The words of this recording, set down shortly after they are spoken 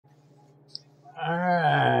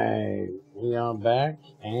Alright, we are back,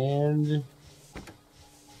 and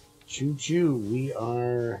choo-choo, we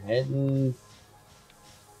are heading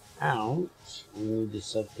out. We need to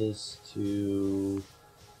set this to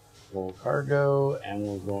full cargo, and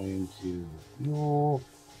we're going to fuel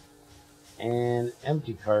and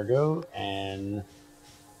empty cargo, and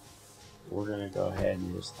we're going to go ahead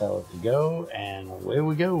and just tell it to go, and away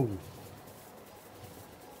we go.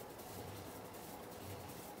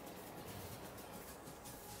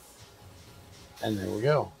 And there we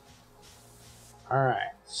go.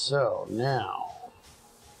 Alright, so now,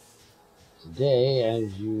 today,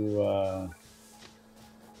 as you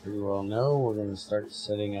pretty well know, we're going to start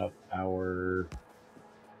setting up our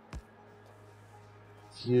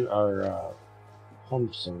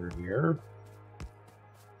pumps over here.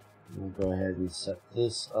 We'll go ahead and set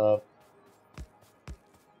this up,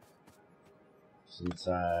 since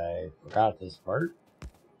I forgot this part.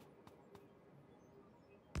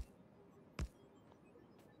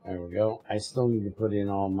 There we go. I still need to put in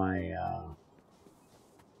all my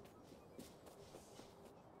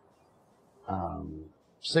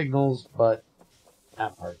signals, but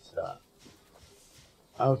that part's done.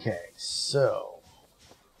 Okay, so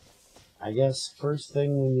I guess first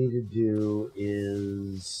thing we need to do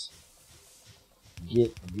is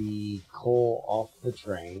get the coal off the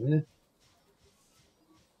train.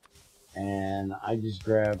 And I just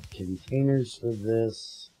grabbed containers for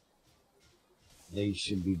this. They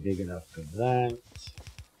should be big enough for that.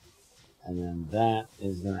 And then that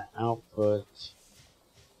is going to output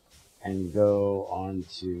and go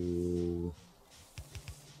onto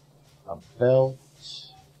a belt,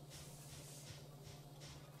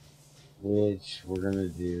 which we're going to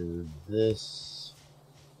do this.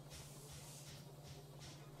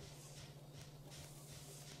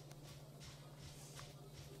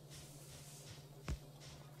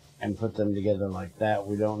 And put them together like that.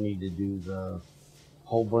 We don't need to do the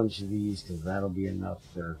whole bunch of these, because that'll be enough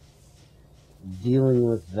for dealing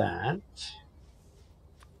with that.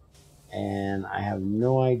 And I have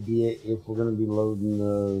no idea if we're going to be loading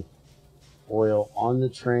the oil on the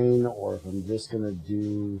train, or if I'm just going to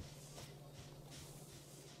do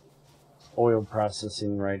oil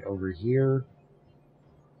processing right over here.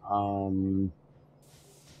 Haven't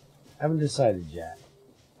decided yet.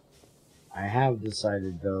 I have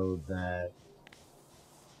decided though that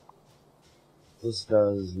this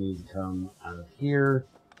does need to come out of here,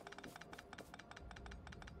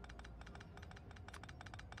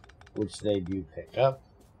 which they do pick up.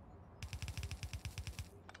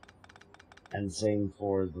 And same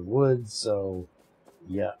for the wood, so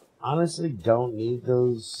yeah, honestly don't need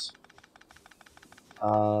those,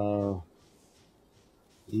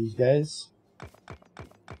 these guys,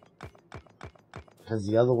 because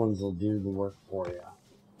the other ones will do the work for you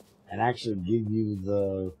and actually give you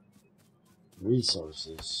the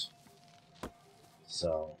resources.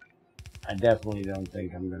 So I definitely don't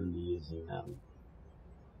think I'm going to be using them.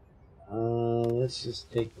 Let's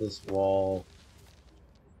just take this wall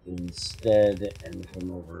instead and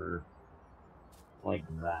come over like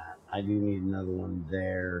that. I do need another one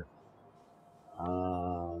there.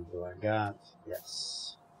 Do I got?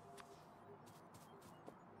 Yes.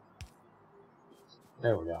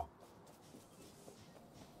 There we go.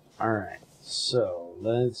 Alright, so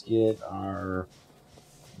let's get our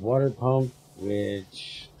water pump,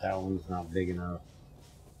 which that one's not big enough.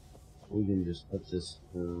 We can just put this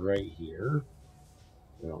right here.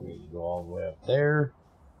 We don't need to go all the way up there.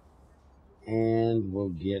 And we'll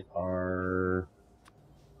get our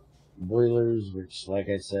boilers, which, like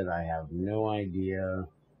I said, I have no idea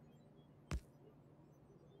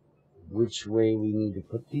which way we need to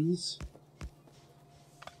put these.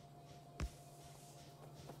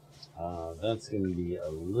 That's going to be a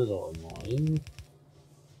little annoying.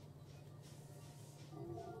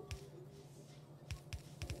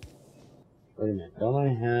 Wait a minute, don't I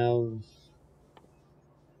have...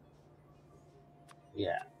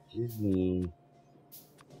 Yeah, give me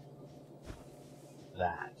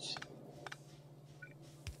that.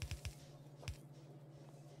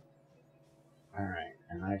 Alright,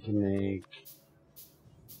 and I can make...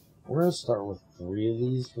 We're going to start with 3 of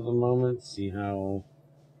these for the moment, see how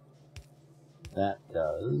that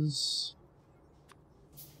does.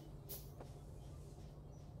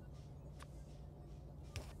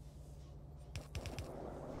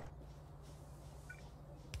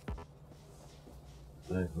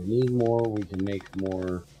 But if we need more, we can make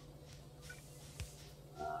more.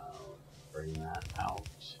 Bring that out.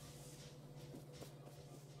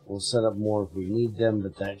 We'll set up more if we need them,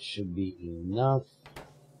 but that should be enough.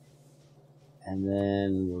 And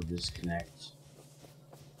then we'll just connect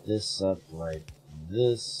this up like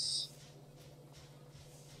this,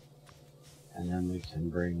 and then we can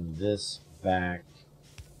bring this back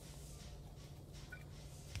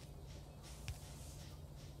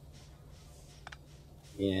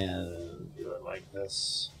and do it like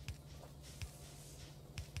this,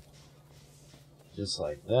 just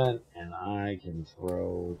like that. And I can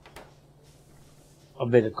throw a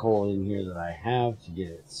bit of coal in here that I have to get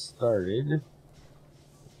it started.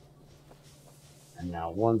 And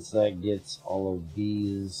now once that gets all of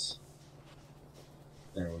these,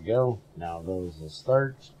 there we go. Now those will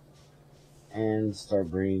start and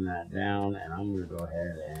start bringing that down. And I'm going to go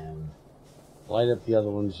ahead and light up the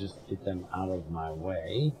other ones just to get them out of my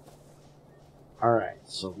way. Alright,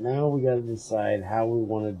 so now we got to decide how we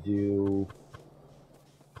want to do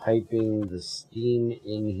piping the steam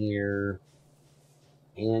in here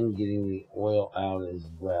and getting the oil out as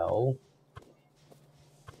well.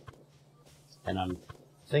 And I'm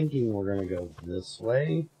thinking we're going to go this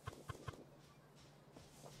way.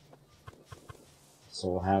 So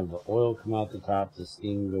we'll have the oil come out the top, the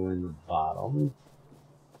steam go in the bottom.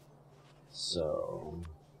 So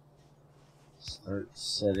start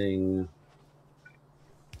setting.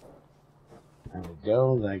 There we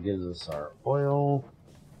go. That gives us our oil.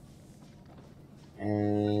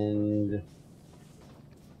 And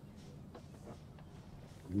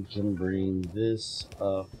we can bring this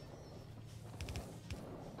up.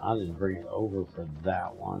 I'll just bring it over for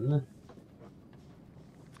that one.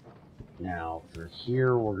 Now for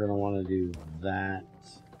here, we're going to want to do that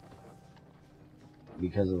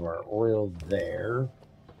because of our oil there.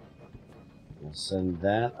 We'll send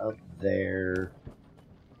that up there.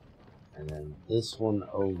 And then this one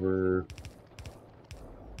over.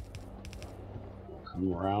 We'll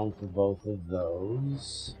come around for both of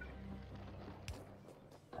those.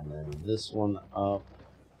 And then this one up.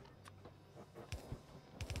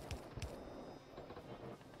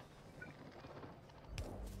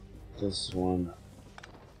 This one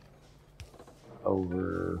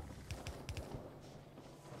over.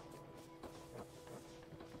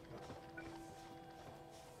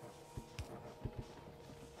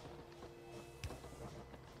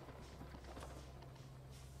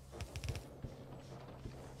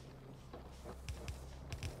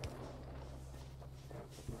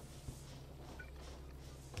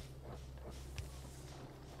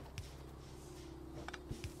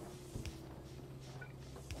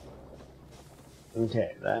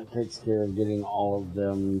 Okay, that takes care of getting all of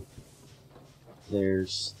them.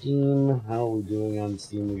 There's steam. How are we doing on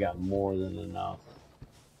steam? We got more than enough.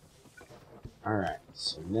 Alright,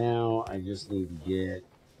 so now I just need to get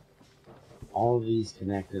all of these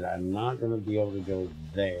connected. I'm not going to be able to go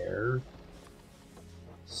there.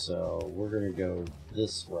 So we're going to go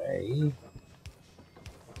this way.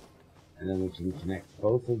 And then we can connect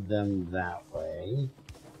both of them that way.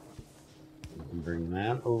 We can bring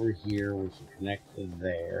that over here. We can connect to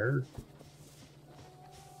there.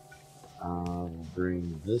 We'll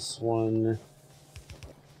bring this one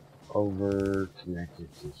over, connect it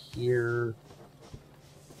to here.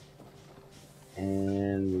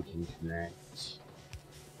 And we can connect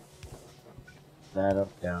that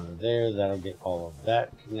up down to there. That'll get all of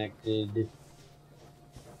that connected.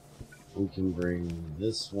 We can bring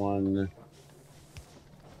this one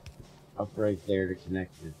up right there to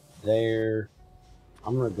connect it there.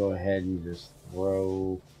 I'm going to go ahead and just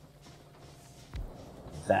throw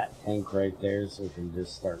that tank right there so we can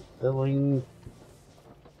just start filling.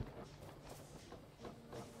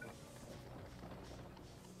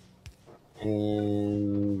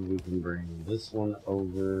 And we can bring this one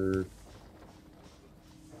over.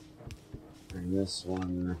 Bring this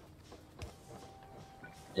one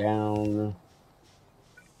down.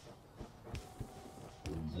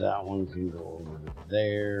 That one can go over to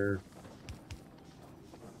there.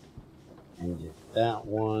 And get that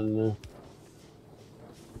one.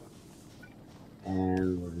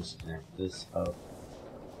 And we'll just connect this up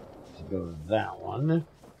to go to that one.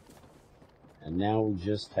 And now we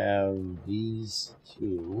just have these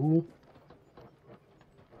two,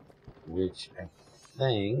 which I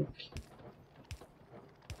think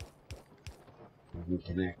we can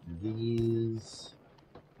connect these,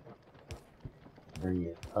 bring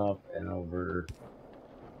it up and over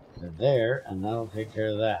to there, and that'll take care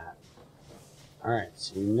of that. Alright,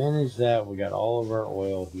 so we managed that. We got all of our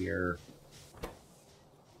oil here.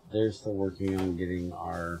 They're still working on getting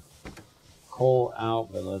our coal out,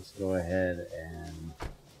 but let's go ahead and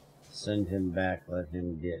send him back, let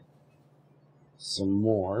him get some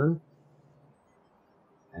more.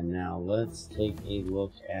 And now let's take a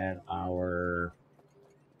look at our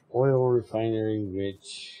oil refinery,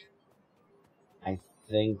 which I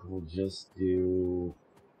think we'll just do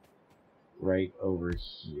right over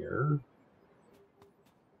here.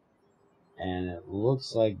 And it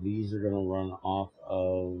looks like these are going to run off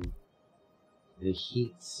of the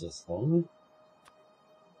heat system.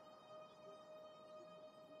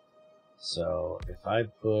 So if I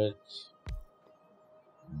put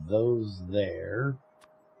those there,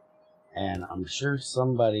 and I'm sure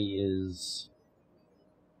somebody is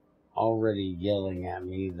already yelling at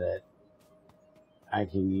me that I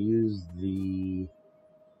can use the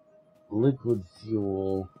liquid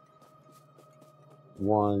fuel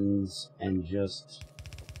ones and just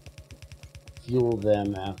fuel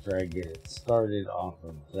them after I get it started off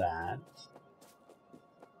of that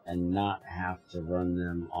and not have to run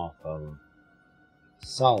them off of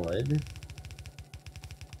solid,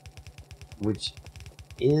 which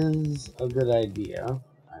is a good idea.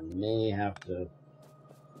 I may have to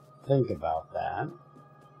think about that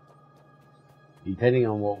depending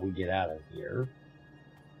on what we get out of here.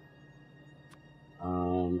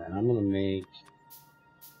 And I'm going to make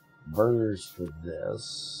burners for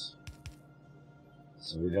this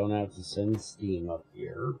so we don't have to send steam up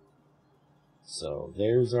here. So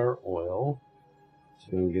there's our oil. It's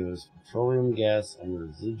going to give us petroleum gas and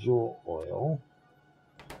residual oil,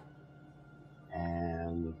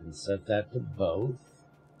 and we can set that to both.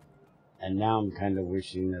 And now I'm kind of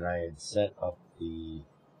wishing that I had set up the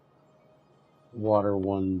water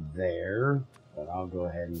one there, but I'll go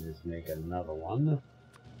ahead and just make another one.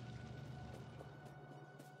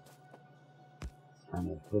 I'm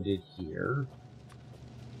going to put it here.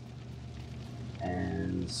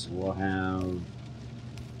 And so we'll have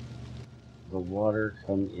the water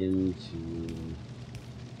come into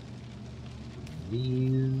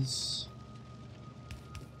these.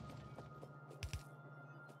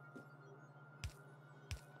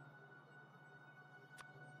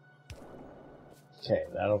 Okay,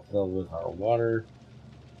 that'll fill with our water.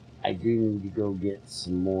 I do need to go get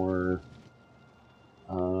some more,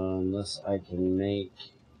 unless I can make,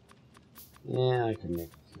 yeah, I can make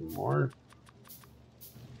a few more.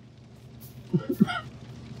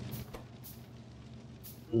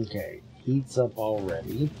 Okay, heat's up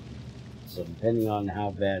already, so depending on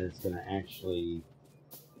how bad it's going to actually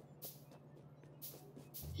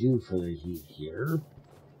do for the heat here,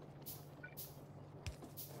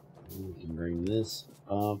 we can bring this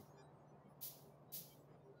up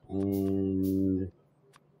and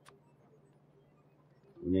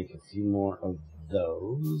make a few more of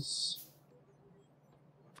those.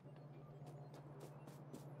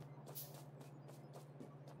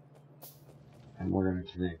 And we're going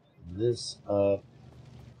to connect this up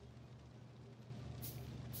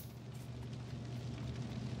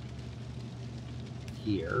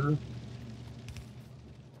here.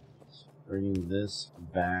 So bringing this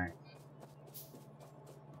back.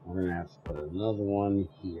 We're going to have to put another one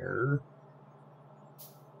here.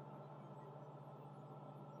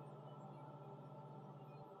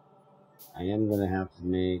 I am going to have to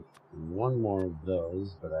make one more of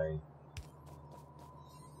those, but I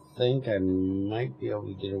think I might be able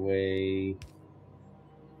to get away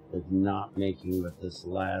with not making with this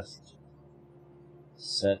last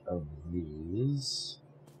set of these.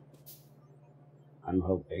 I'm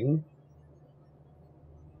hoping.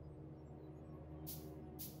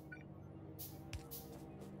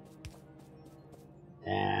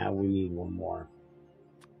 We need one more.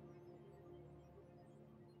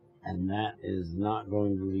 And that is not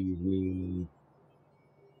going to leave me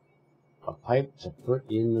a pipe to put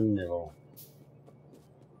in the middle.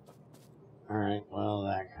 Alright, well,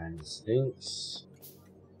 that kind of stinks.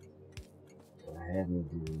 Go ahead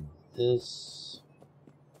and do this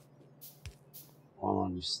while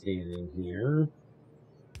I'm standing here.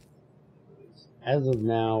 As of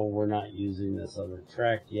now, we're not using this other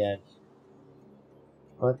track yet,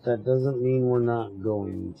 but that doesn't mean we're not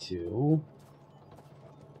going to.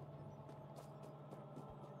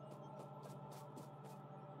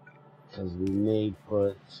 Because we may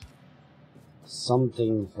put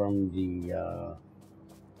something from the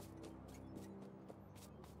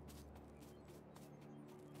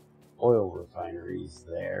oil refineries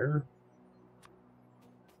there.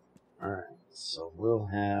 Alright, so we'll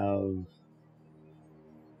have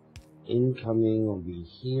incoming will be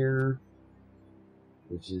here,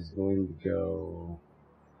 which is going to go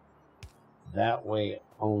that way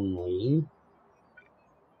only.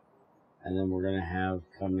 And then we're going to have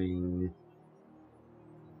coming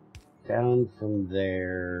down from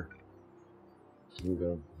there, can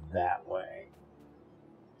go that way.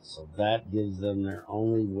 So that gives them their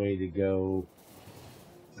only way to go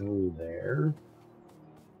through there.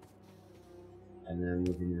 And then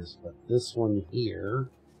we can just put this one here,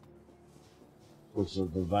 which will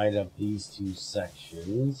divide up these two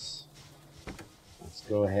sections. Let's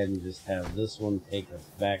go ahead and just have this one take us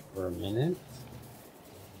back for a minute.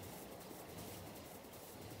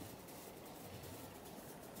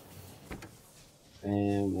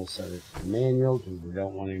 And we'll set it to manual because we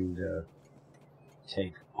don't want him to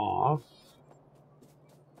take off.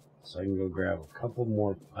 So I can go grab a couple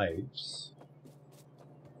more pipes.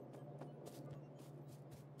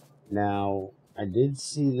 Now, I did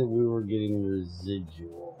see that we were getting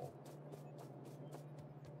residual.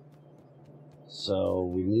 So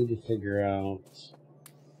we need to figure out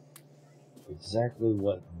exactly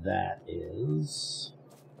what that is.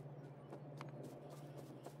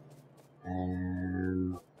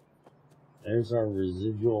 And there's our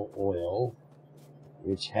residual oil,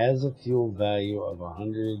 which has a fuel value of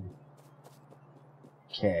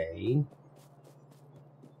 100K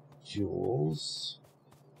joules.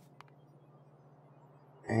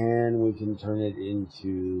 And we can turn it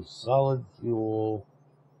into solid fuel,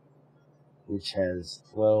 which has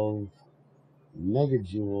 12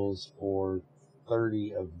 megajoules for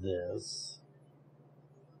 30 of this,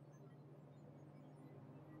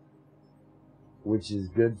 which is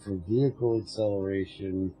good for vehicle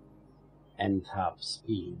acceleration and top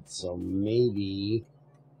speed. So maybe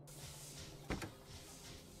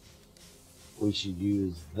we should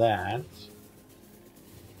use that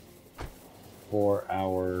for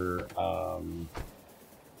our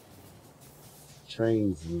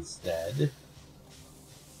trains instead.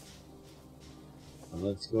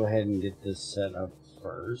 Let's go ahead and get this set up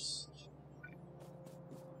first.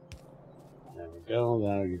 There we go.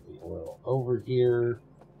 That'll get the oil over here.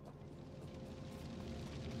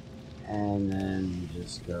 And then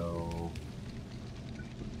just go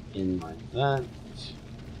in like that.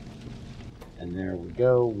 And there we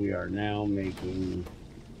go. We are now making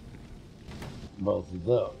both of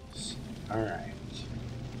those. Alright.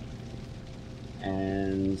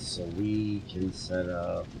 And so we can set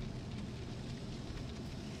up,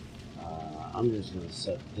 I'm just going to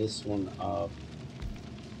set this one up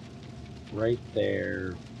right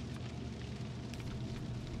there.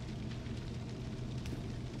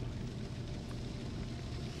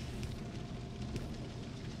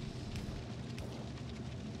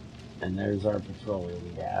 And there's our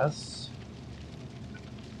petroleum gas.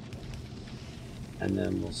 And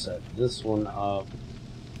then we'll set this one up.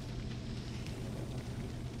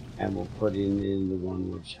 And we'll put in the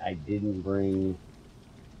one which I didn't bring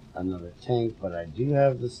another tank, but I do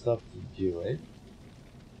have the stuff to do it.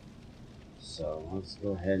 So let's go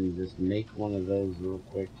ahead and just make one of those real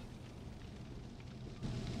quick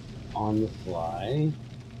on the fly.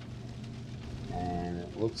 And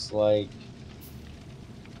it looks like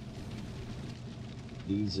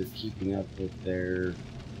these are keeping up with their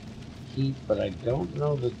heat, but I don't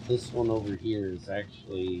know that this one over here is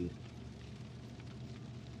actually,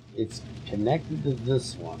 it's connected to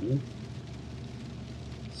this one,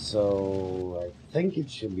 so I think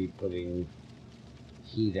it should be putting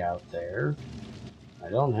heat out there. I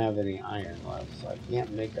don't have any iron left, so I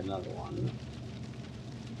can't make another one.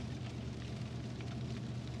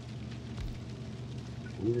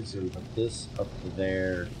 I'm just going to put this up to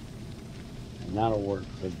there, and that'll work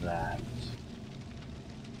for that.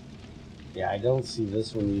 Yeah, I don't see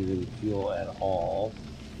this one using fuel at all,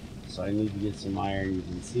 so I need to get some iron. You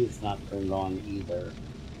can see it's not turned on either.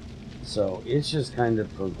 So it's just kind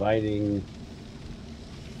of providing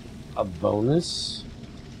a bonus.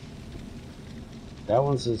 That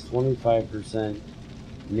one says 25%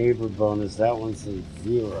 neighbor bonus. That one says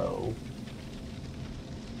 0.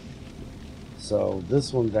 So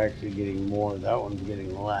this one's actually getting more. That one's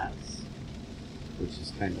getting less, which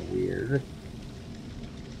is kind of weird.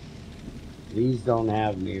 These don't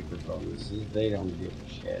have neighbor bonuses. They don't give a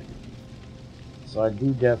shit. So I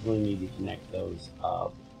do definitely need to connect those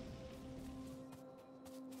up.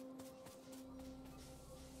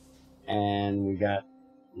 And we got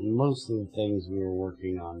most of the things we were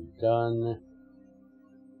working on done.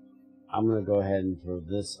 I'm going to go ahead and throw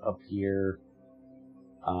this up here.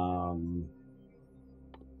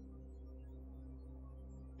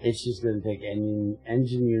 It's just going to take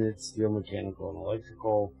engine units, steel, mechanical, and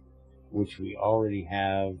electrical, which we already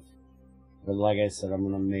have. But like I said, I'm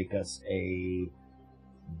going to make us a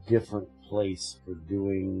different place for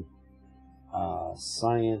doing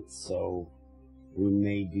science, so we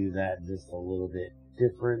may do that just a little bit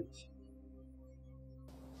different.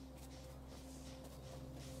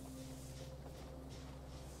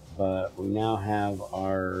 But we now have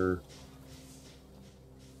our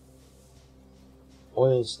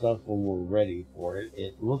oil stuff when we're ready for it.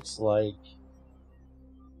 It looks like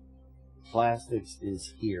plastics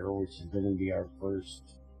is here, which is going to be our first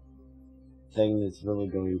thing that's really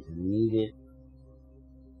going to need it.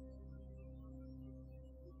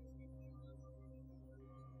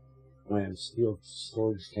 We have steel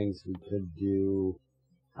storage tanks we could do.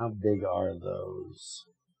 How big are those?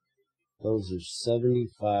 Those are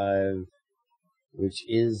 75, which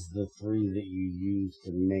is the 3 that you use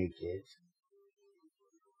to make it.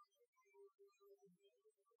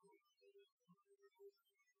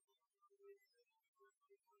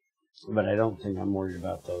 But I don't think I'm worried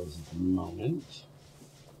about those at the moment.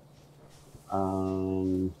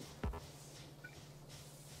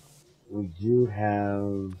 We do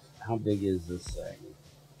have... How big is this thing?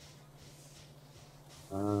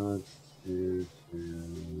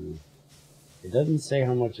 It doesn't say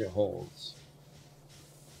how much it holds,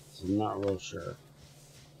 so I'm not real sure.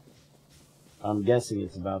 I'm guessing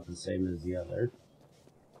it's about the same as the other.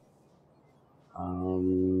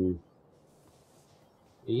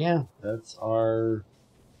 Yeah, that's our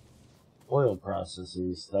oil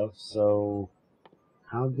processing stuff. So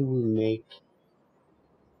how do we make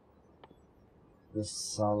this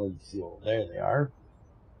solid fuel? There they are.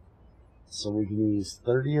 So we can use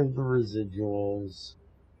 30 of the residuals,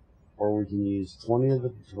 or we can use 20 of the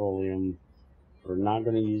petroleum. We're not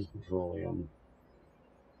going to use petroleum.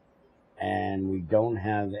 And we don't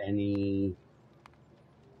have any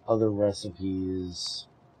other recipes.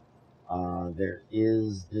 There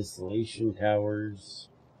is distillation towers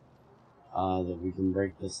that we can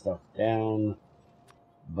break this stuff down,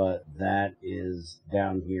 but that is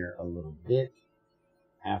down here a little bit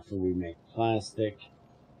after we make plastic.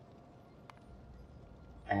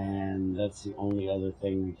 And that's the only other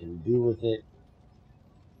thing we can do with it.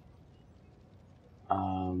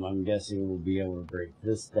 I'm guessing we'll be able to break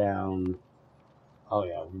this down. Oh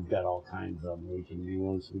yeah, we've got all kinds of them we can do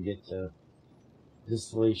once we get to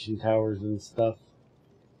distillation towers and stuff.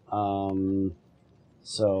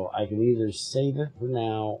 So I can either save it for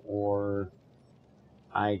now, or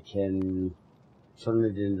I can turn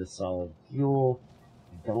it into solid fuel.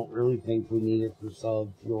 I don't really think we need it for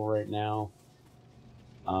solid fuel right now.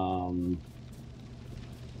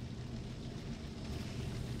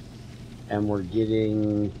 And we're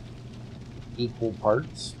getting equal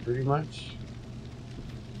parts pretty much.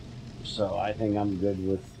 So I think I'm good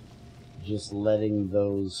with just letting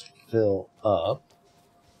those fill up.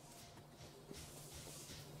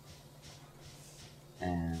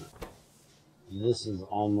 And this is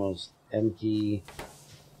almost empty.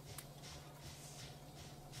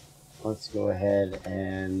 Let's go ahead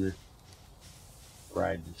and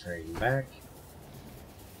ride the train back.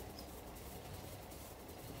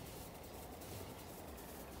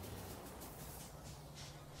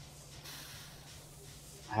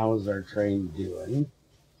 How is our train doing?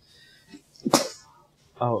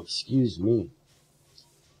 Oh, excuse me.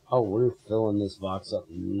 Oh, we're filling this box up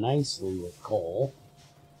nicely with coal.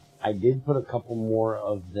 I did put a couple more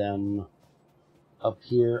of them up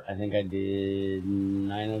here. I think I did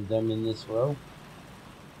 9 of them in this row.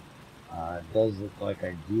 It does look like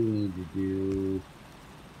I do need to do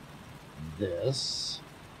this.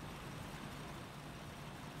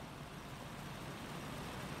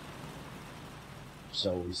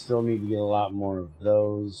 So we still need to get a lot more of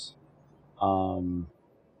those. You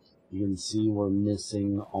can see we're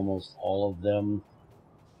missing almost all of them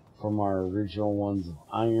from our original ones of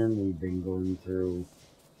iron. We've been going through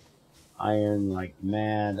iron like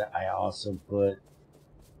mad. I also put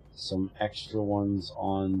some extra ones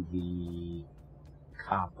on the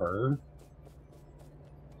copper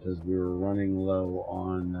because we were running low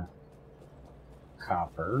on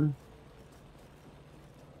copper.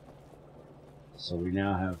 So we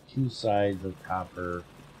now have 2 sides of copper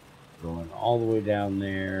going all the way down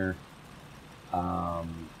there.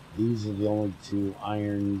 These are the only 2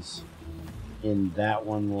 irons in that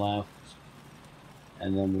one left.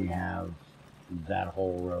 And then we have that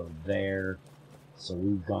whole row there. So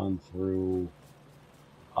we've gone through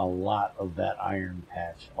a lot of that iron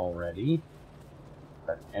patch already.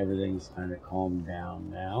 But everything's kind of calmed down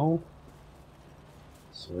now.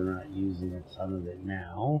 So we're not using a ton of it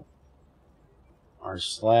now. Our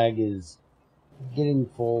slag is getting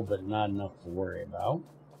full, but not enough to worry about.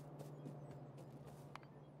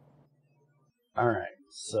 Alright,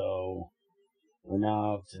 so we're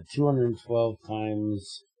now up to 212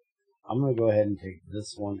 times. I'm going to go ahead and take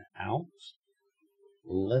this one out.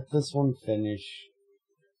 Let this one finish,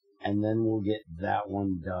 and then we'll get that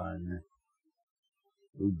one done.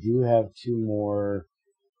 We do have 2 more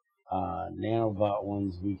nanobot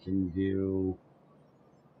ones we can do.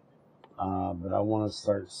 But I want to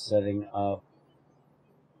start setting up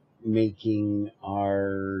making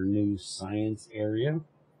our new science area.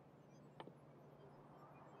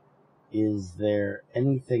 Is there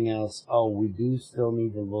anything else? Oh, we do still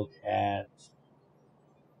need to look at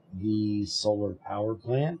the solar power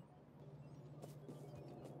plant.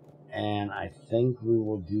 And I think we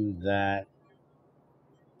will do that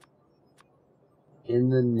in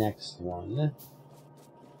the next one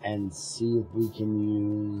and see if we can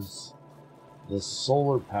use the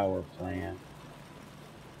solar power plant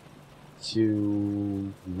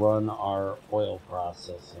to run our oil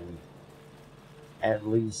processing. At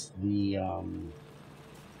least the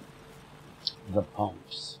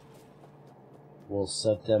pumps. We'll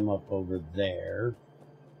set them up over there.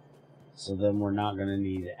 So then we're not going to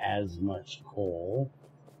need as much coal.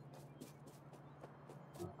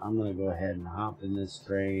 I'm going to go ahead and hop in this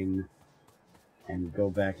train and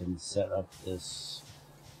go back and set up this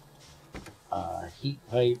heat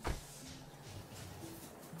pipe.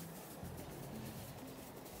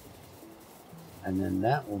 And then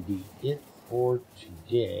that will be it for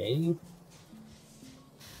today.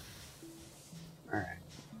 Alright.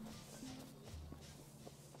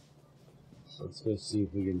 So let's go see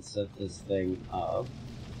if we can set this thing up.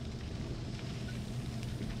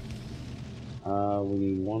 We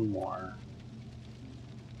need one more.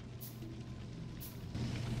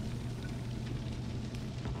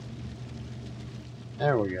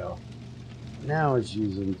 There we go. Now it's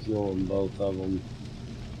using fuel in both of them.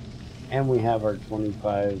 And we have our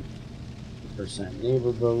 25%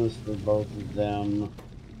 neighbor bonus for both of them.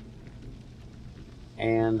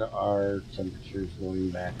 And our temperature's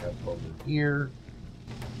going back up over here.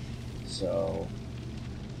 So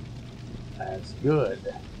that's good.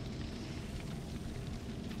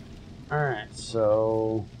 Alright,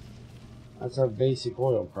 so that's our basic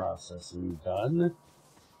oil processing done.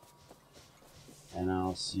 And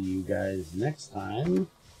I'll see you guys next time.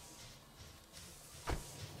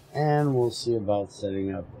 And we'll see about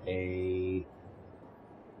setting up a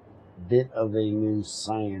bit of a new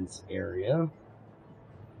science area.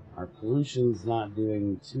 Our pollution's not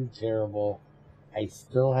doing too terrible. I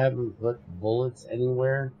still haven't put bullets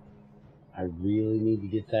anywhere. I really need to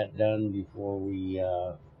get that done before we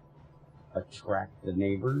attract the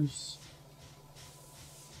neighbors.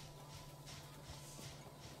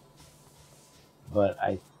 But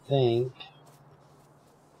I think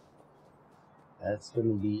that's going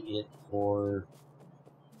to be it for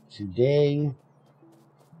today.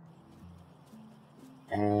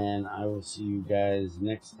 And I will see you guys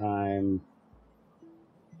next time.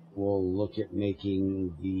 We'll look at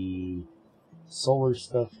making the solar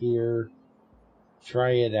stuff here,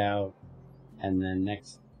 try it out, and then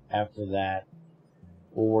after that,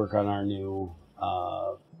 we'll work on our new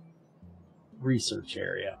research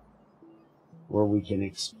area where we can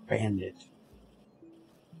expand it.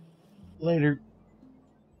 Later.